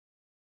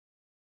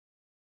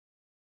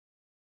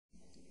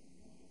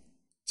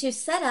To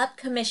set up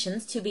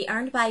commissions to be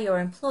earned by your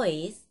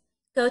employees,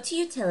 go to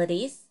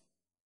Utilities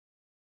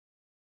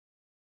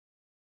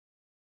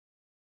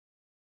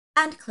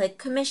and click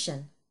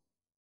Commission.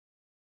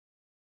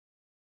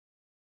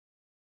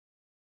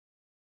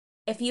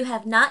 If you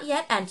have not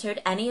yet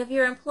entered any of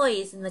your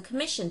employees in the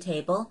commission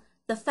table,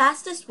 the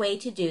fastest way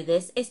to do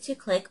this is to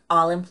click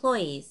All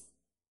Employees.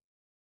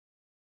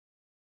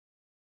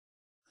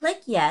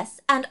 Click Yes,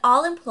 and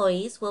all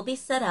employees will be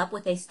set up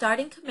with a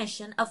starting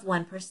commission of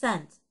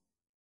 1%.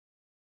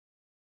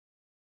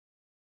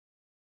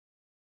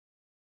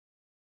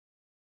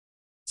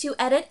 To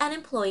edit an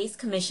employee's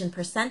commission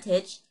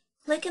percentage,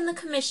 click in the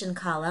Commission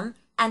column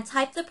and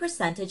type the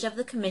percentage of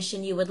the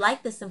commission you would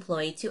like this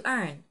employee to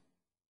earn.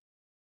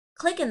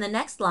 Click in the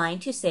next line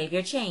to save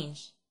your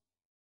change.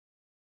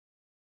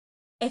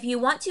 If you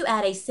want to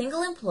add a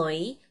single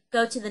employee,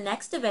 go to the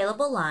next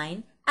available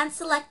line and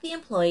select the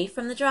employee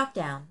from the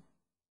drop-down.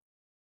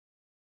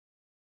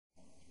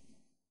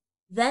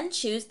 Then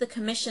choose the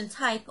commission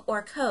type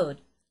or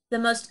code. The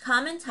most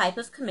common type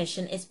of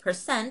commission is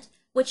 %,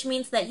 which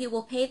means that you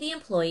will pay the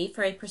employee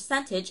for a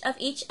percentage of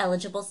each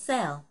eligible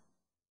sale.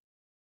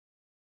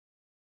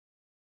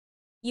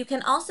 You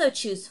can also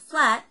choose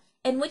flat,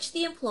 in which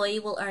the employee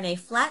will earn a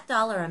flat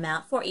dollar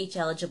amount for each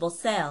eligible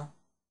sale.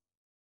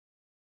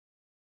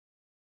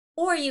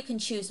 Or you can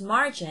choose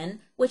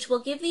margin, which will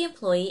give the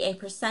employee a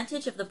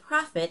percentage of the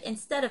profit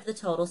instead of the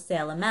total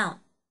sale amount.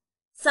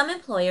 Some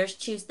employers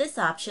choose this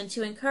option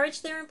to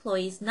encourage their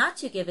employees not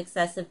to give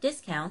excessive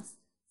discounts,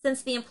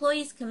 since the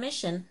employee's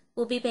commission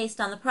will be based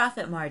on the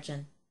profit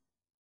margin.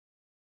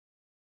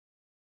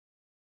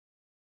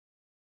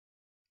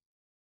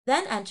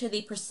 Then enter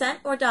the percent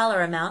or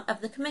dollar amount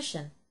of the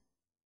commission.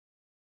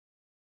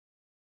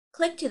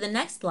 Click to the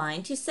next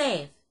line to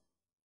save.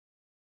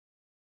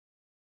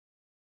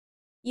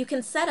 You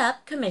can set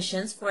up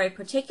commissions for a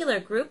particular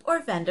group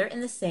or vendor in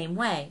the same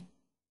way.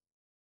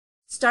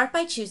 Start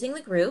by choosing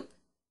the group,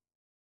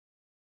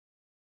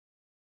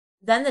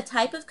 then the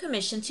type of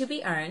commission to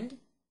be earned,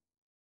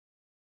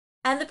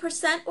 and the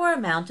percent or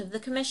amount of the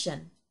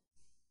commission.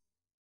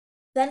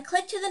 Then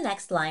click to the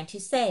next line to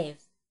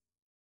save.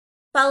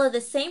 Follow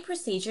the same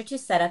procedure to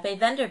set up a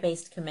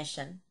vendor-based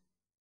commission.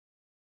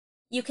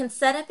 You can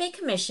set up a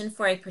commission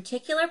for a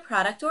particular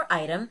product or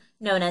item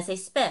known as a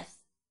SPIF.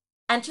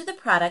 Enter the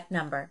product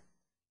number.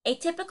 A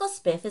typical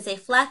SPIF is a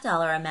flat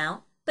dollar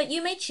amount, but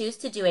you may choose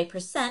to do a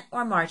percent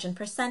or margin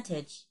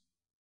percentage.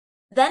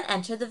 Then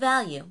enter the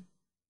value.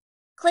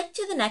 Click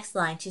to the next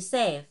line to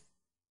save.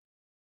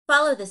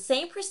 Follow the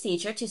same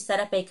procedure to set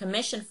up a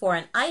commission for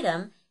an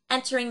item,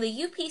 entering the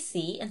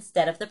UPC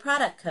instead of the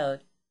product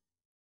code.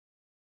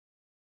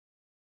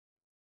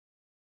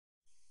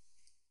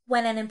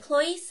 When an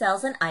employee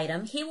sells an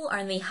item, he will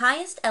earn the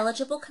highest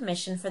eligible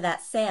commission for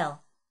that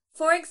sale.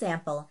 For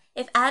example,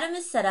 if Adam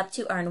is set up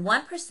to earn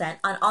 1%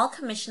 on all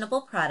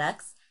commissionable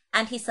products,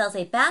 and he sells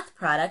a bath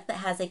product that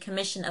has a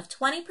commission of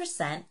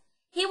 20%,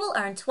 he will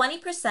earn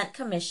 20%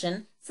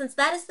 commission since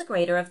that is the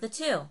greater of the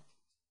two.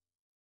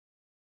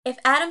 If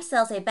Adam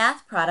sells a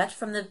bath product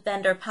from the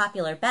vendor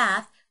Popular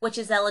Bath, which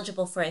is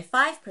eligible for a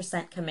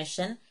 5%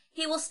 commission,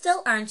 he will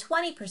still earn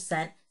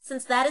 20%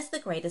 since that is the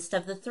greatest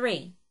of the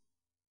three.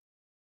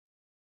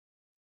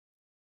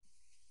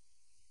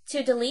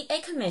 To delete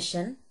a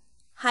commission,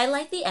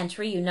 highlight the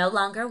entry you no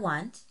longer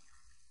want,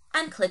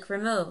 and click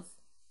Remove.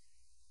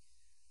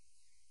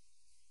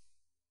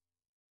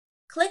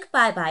 Click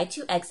Bye-bye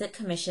to exit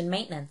commission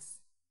maintenance.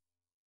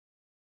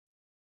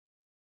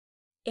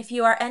 If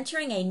you are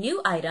entering a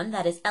new item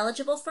that is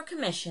eligible for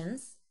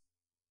commissions,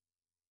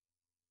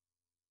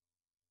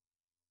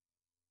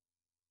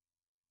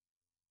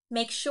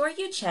 make sure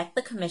you check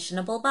the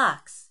commissionable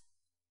box.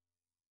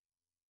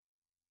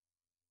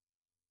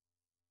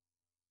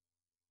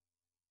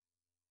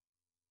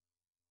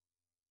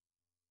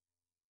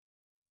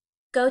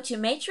 Go to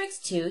Matrix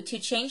 2 to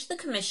change the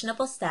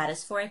commissionable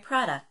status for a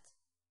product.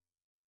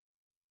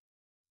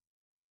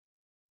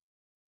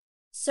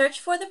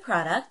 Search for the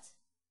product,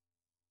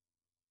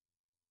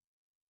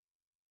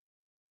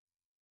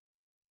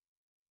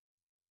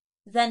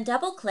 then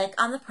double-click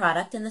on the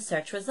product in the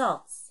search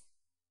results.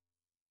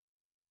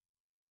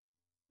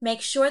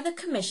 Make sure the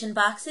commission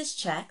box is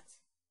checked,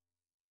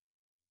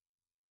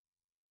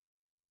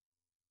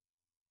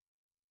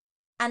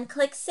 and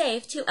click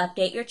Save to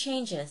update your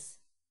changes.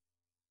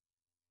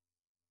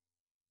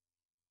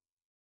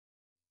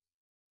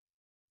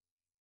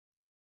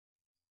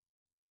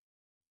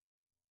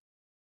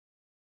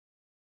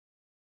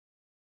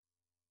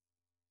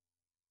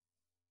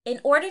 In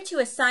order to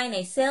assign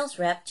a sales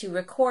rep to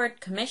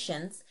record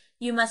commissions,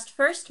 you must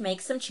first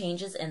make some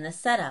changes in the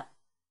setup.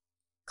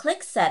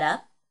 Click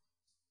Setup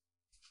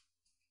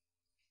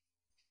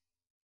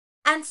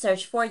and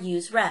search for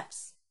Use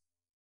Reps.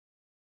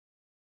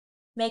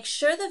 Make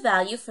sure the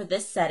value for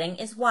this setting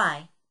is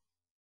Y.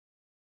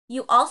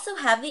 You also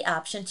have the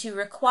option to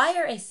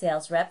require a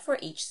sales rep for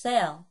each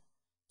sale.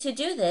 To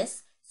do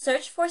this,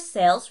 search for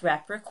Sales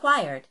Rep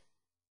Required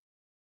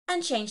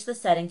and change the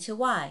setting to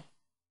Y.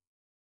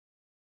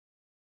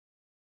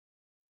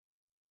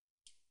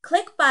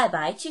 Click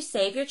Bye-bye to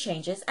save your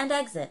changes and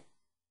exit.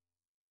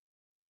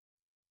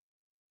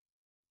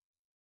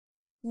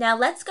 Now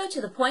let's go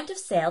to the point of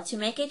sale to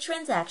make a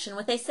transaction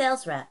with a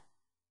sales rep.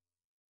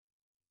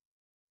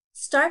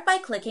 Start by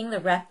clicking the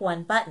Rep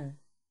 1 button.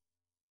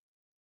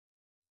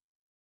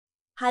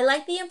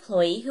 Highlight the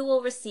employee who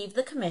will receive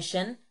the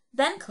commission,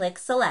 then click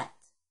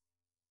Select.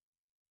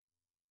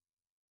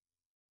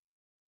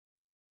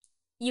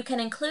 You can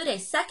include a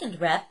second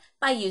rep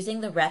by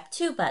using the Rep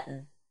 2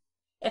 button.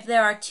 If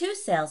there are 2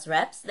 sales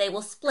reps, they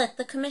will split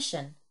the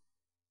commission.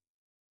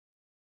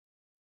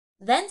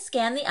 Then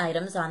scan the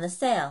items on the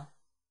sale.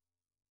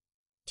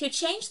 To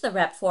change the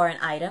rep for an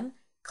item,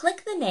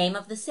 click the name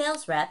of the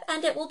sales rep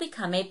and it will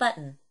become a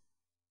button.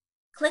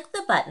 Click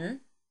the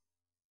button,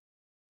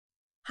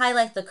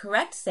 highlight the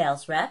correct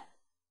sales rep,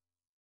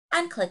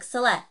 and click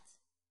Select.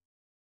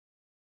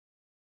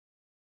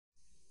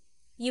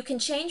 You can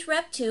change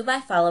Rep 2 by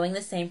following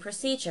the same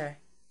procedure.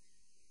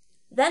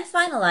 Then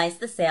finalize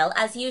the sale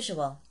as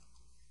usual.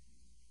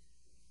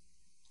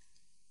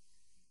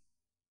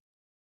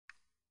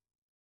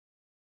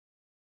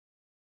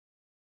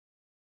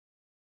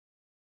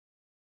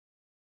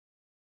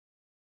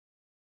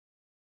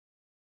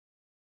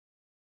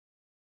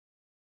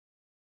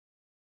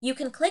 You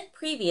can click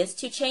Previous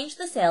to change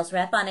the sales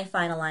rep on a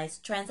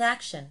finalized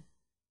transaction.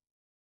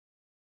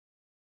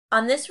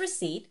 On this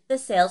receipt, the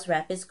sales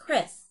rep is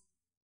Chris.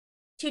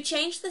 To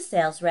change the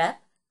sales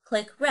rep,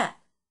 click Rep.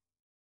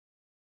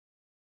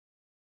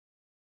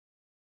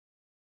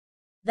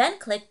 Then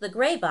click the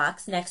gray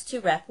box next to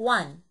Rep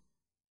 1.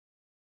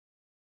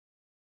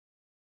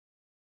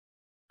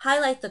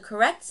 Highlight the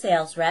correct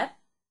sales rep,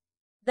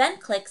 then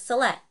click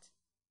Select.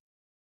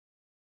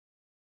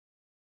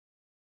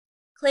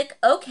 Click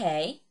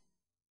OK,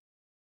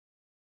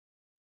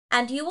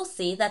 and you will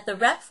see that the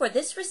rep for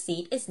this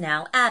receipt is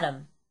now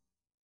Adam.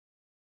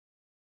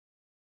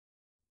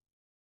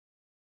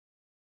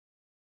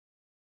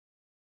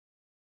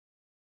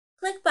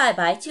 Click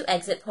Bye-bye to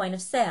exit point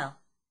of sale.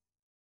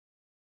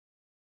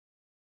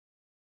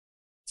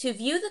 To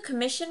view the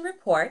commission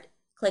report,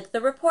 click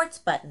the Reports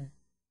button.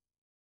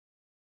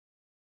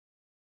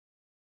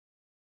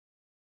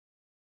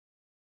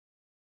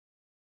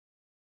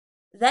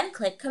 Then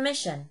click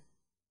Commission.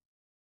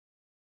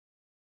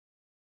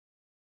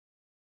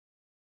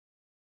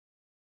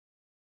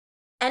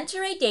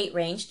 Enter a date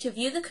range to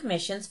view the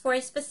commissions for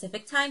a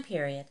specific time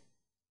period.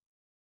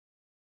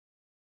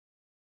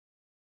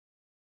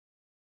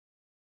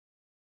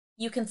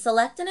 You can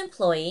select an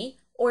employee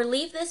or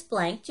leave this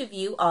blank to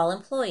view all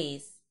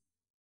employees.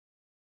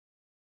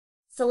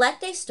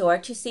 Select a store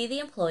to see the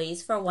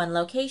employees for one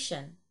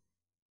location.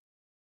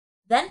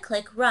 Then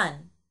click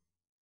Run.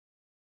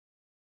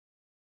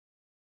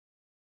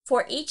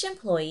 For each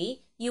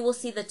employee, you will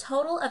see the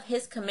total of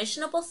his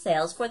commissionable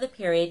sales for the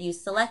period you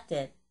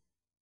selected,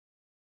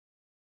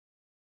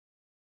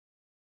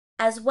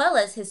 as well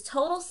as his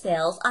total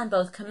sales on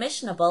both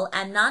commissionable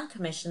and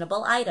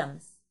non-commissionable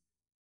items.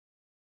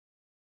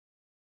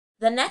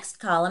 The next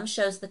column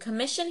shows the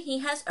commission he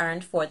has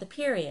earned for the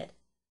period.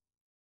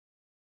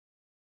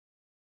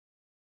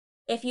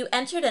 If you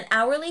entered an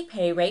hourly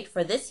pay rate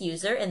for this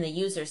user in the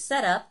user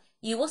setup,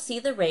 you will see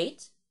the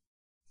rate,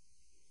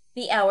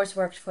 the hours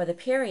worked for the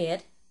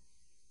period,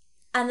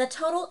 and the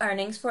total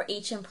earnings for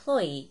each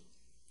employee,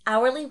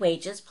 hourly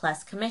wages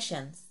plus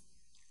commissions.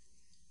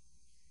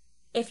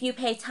 If you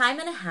pay time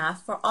and a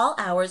half for all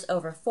hours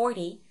over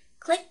 40,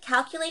 click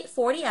Calculate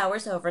 40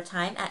 hours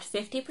overtime at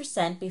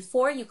 50%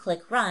 before you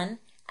click Run,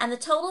 and the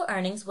total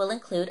earnings will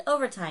include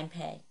overtime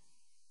pay.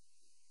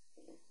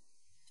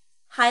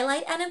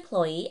 Highlight an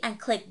employee and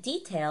click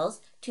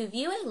Details to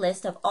view a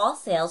list of all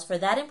sales for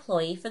that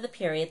employee for the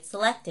period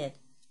selected.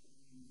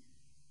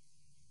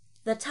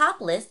 The top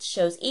list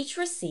shows each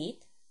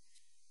receipt,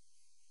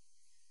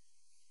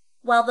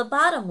 while the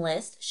bottom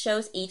list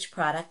shows each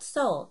product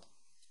sold.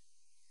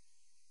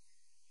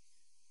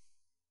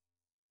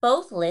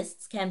 Both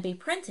lists can be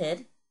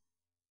printed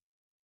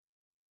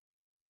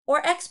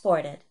or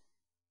exported.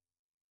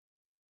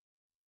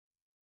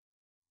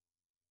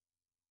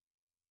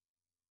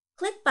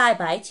 Click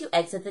Bye-bye to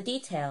exit the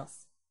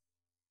details.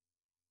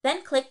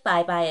 Then click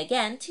Bye-bye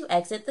again to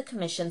exit the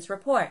commissions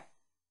report.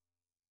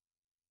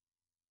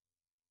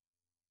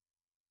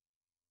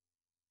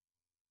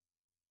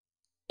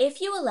 If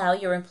you allow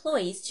your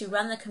employees to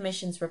run the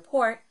commissions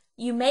report,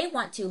 you may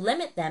want to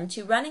limit them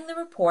to running the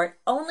report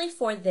only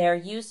for their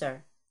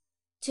user.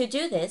 To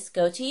do this,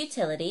 go to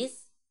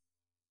Utilities,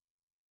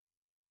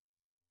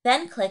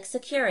 then click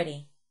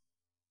Security.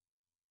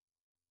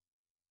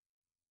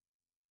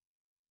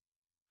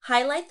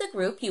 Highlight the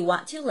group you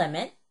want to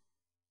limit,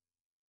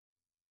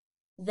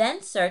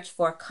 then search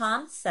for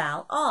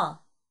CompSal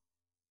All.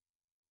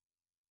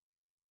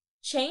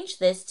 Change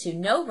this to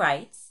No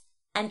Rights,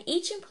 and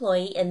each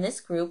employee in this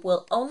group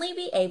will only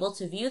be able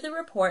to view the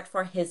report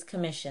for his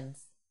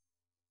commissions.